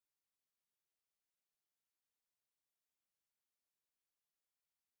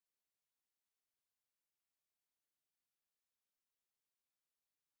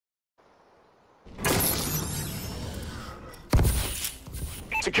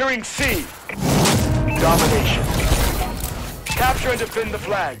Securing C. Domination. Capture and defend the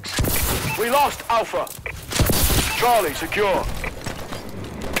flags. We lost Alpha. Charlie, secure.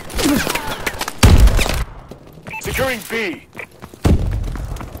 Securing B.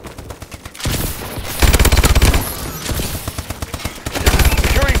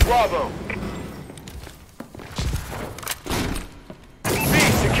 Securing Bravo. B,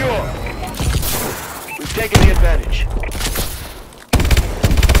 secure. We've taken the advantage.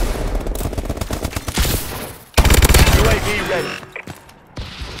 UAV ready.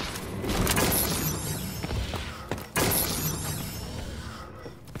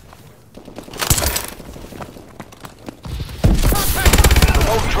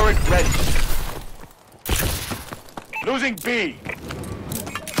 Remote turret ready. Losing B.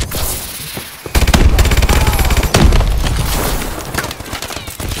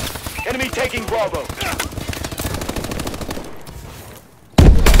 Enemy taking Bravo.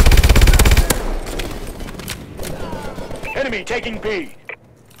 Enemy taking B.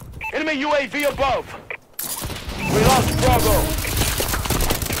 Enemy UAV above. We lost Bravo.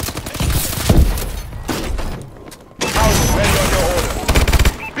 House ready on your order.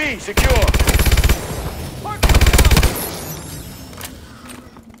 B secure.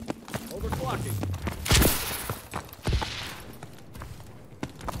 Overclocking.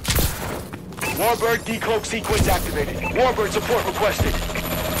 Warbird decloak sequence activated. Warbird support requested.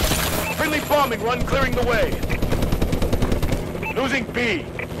 Friendly bombing run clearing the way. Losing B.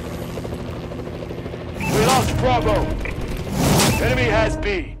 We lost Bravo. Enemy has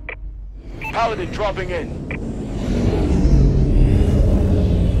B. Paladin dropping in.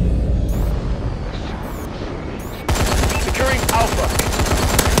 Securing Alpha.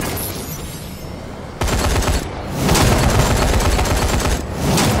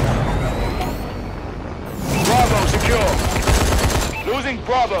 Bravo secure. Losing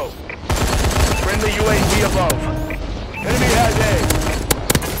Bravo. Friendly UAV above. Enemy has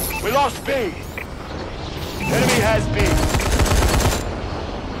A. We lost B. Enemy has B.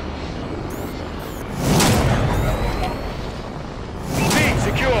 B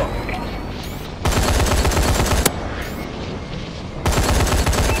secure.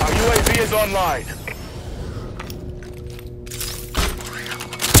 Our UAV is online.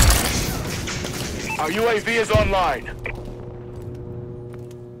 Our UAV is online.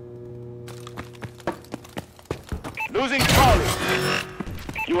 Losing Charlie.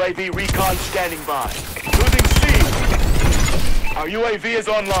 UAV recon standing by. Losing C. Our UAV is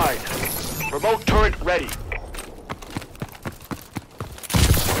online. Remote turret ready.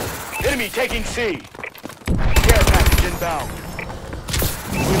 Enemy taking C. Care package inbound.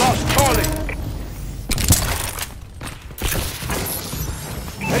 We lost Charlie.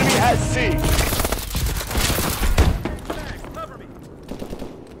 Enemy has C.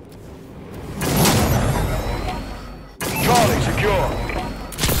 Charlie secure.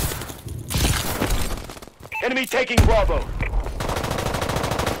 Enemy taking Bravo.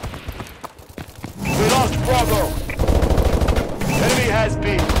 We lost Bravo. Enemy has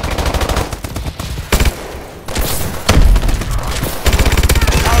B.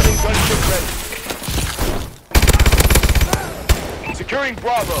 Housing gunship ready. Securing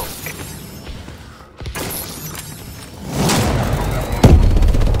Bravo.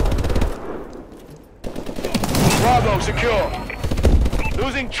 Bravo secure.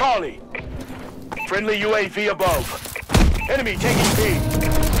 Losing Charlie. Friendly UAV above. Enemy taking B.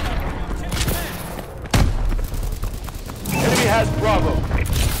 Enemy has Bravo.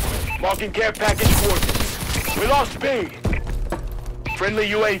 Marking care package coordinates. We lost B. Friendly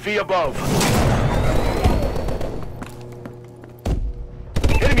UAV above.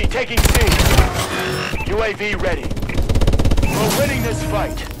 Enemy taking C. UAV ready. We're winning this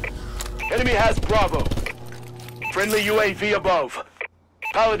fight. Enemy has Bravo. Friendly UAV above.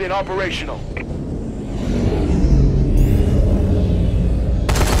 Paladin operational.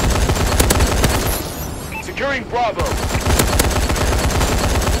 Securing Bravo.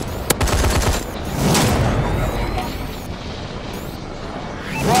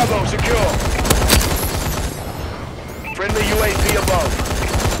 Bravo secure. Friendly UAV above.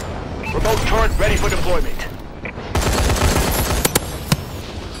 Remote turret ready for deployment.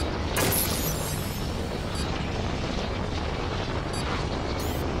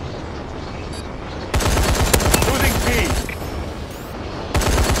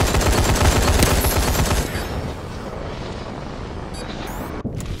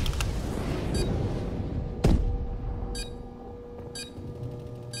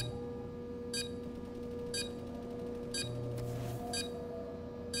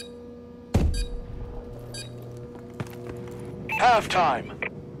 Halftime.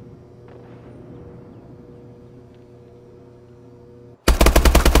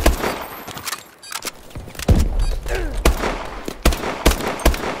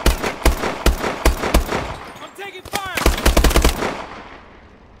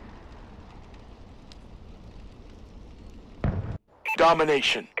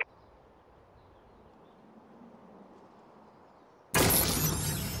 domination.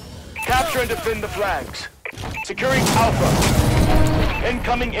 Capture and defend the flags. Securing Alpha.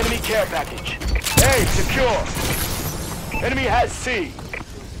 Incoming enemy care package. A secure. Enemy has C.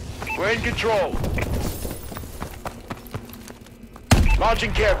 We're in control.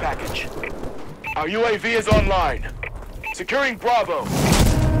 Launching care package. Our UAV is online. Securing Bravo.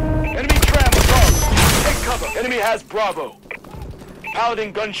 Enemy tram above. Take cover. Enemy has Bravo.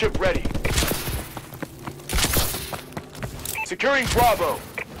 Paladin gunship ready. Securing Bravo.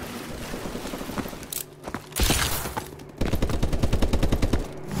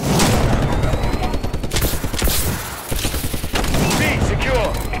 B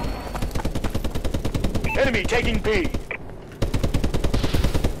secure. Enemy taking B.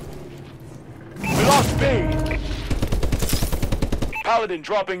 We lost B. Paladin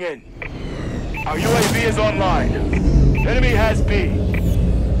dropping in. Our UAV is online. Enemy has B.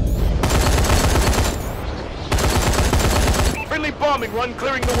 Friendly bombing run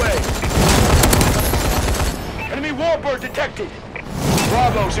clearing the way. Enemy warbird detected.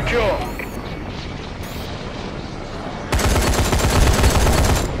 Bravo secure.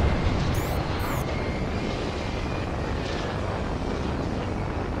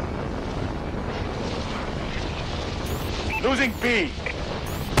 Losing B.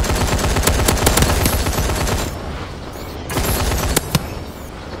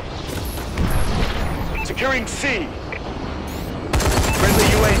 Securing C. Friendly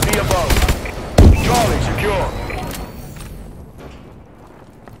UAV above. Charlie secure.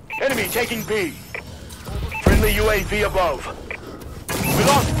 Enemy taking B. Friendly UAV above. We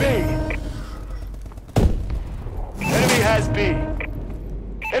lost B. Enemy has B.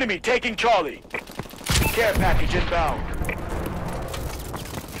 Enemy taking Charlie. Care package inbound.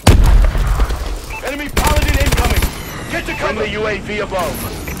 Enemy Paladin incoming. Get to cover. Friendly UAV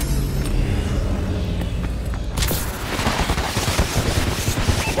above.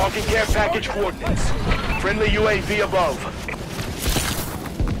 Marking care package coordinates. Friendly UAV above.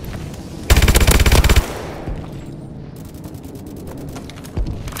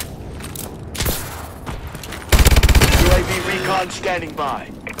 UAV recon standing by.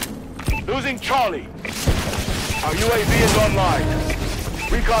 Losing Charlie. Our UAV is online.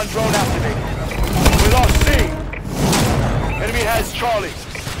 Recon drone activated. We lost C. Enemy has Charlie.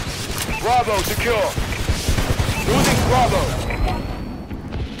 Bravo secure. Losing Bravo.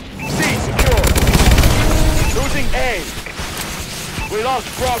 C secure. Losing A. We lost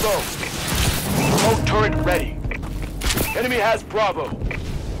Bravo. Remote turret ready. Enemy has Bravo.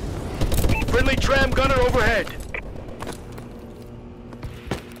 Friendly tram gunner overhead.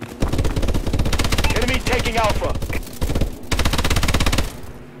 Enemy taking Alpha.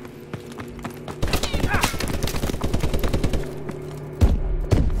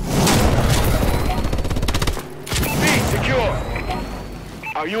 B secure.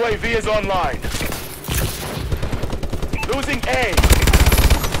 Our UAV is online. Losing A.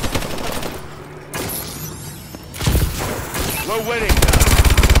 We're winning.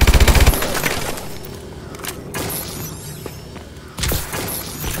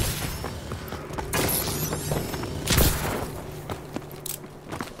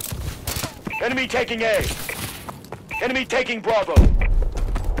 Enemy taking A. Enemy taking Bravo.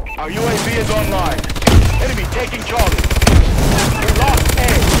 Our UAV is online. Enemy taking Charlie. We lost A.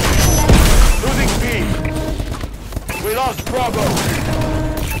 Losing B. We lost Bravo.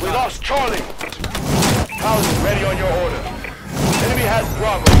 We lost Charlie. Paladin ready on your order. Enemy has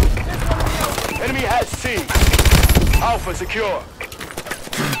Bravo. Enemy has C. Alpha secure.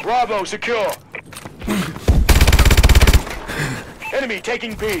 Bravo secure. Enemy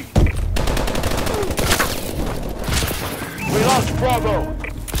taking B. We lost Bravo.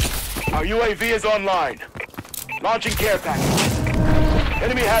 Our UAV is online. Launching care package.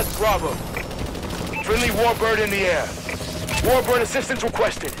 Enemy has Bravo. Friendly warbird in the air. Warbird assistance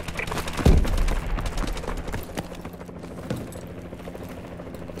requested.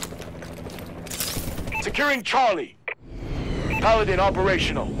 Securing Charlie. Paladin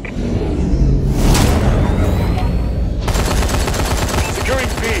operational. Securing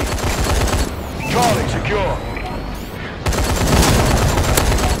B. Charlie secure.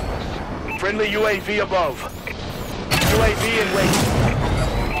 Friendly UAV above. UAV in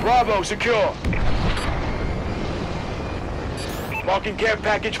wait. Bravo secure. Marking care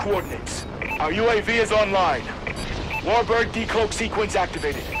package coordinates. Our UAV is online. Warbird decloak sequence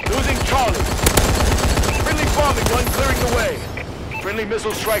activated. Losing Charlie. Friendly bombing run clearing the way. Friendly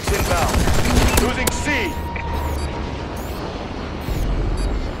missile strikes inbound. Losing C.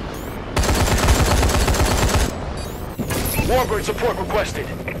 Warbird support requested.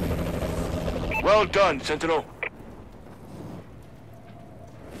 Well done, Sentinel.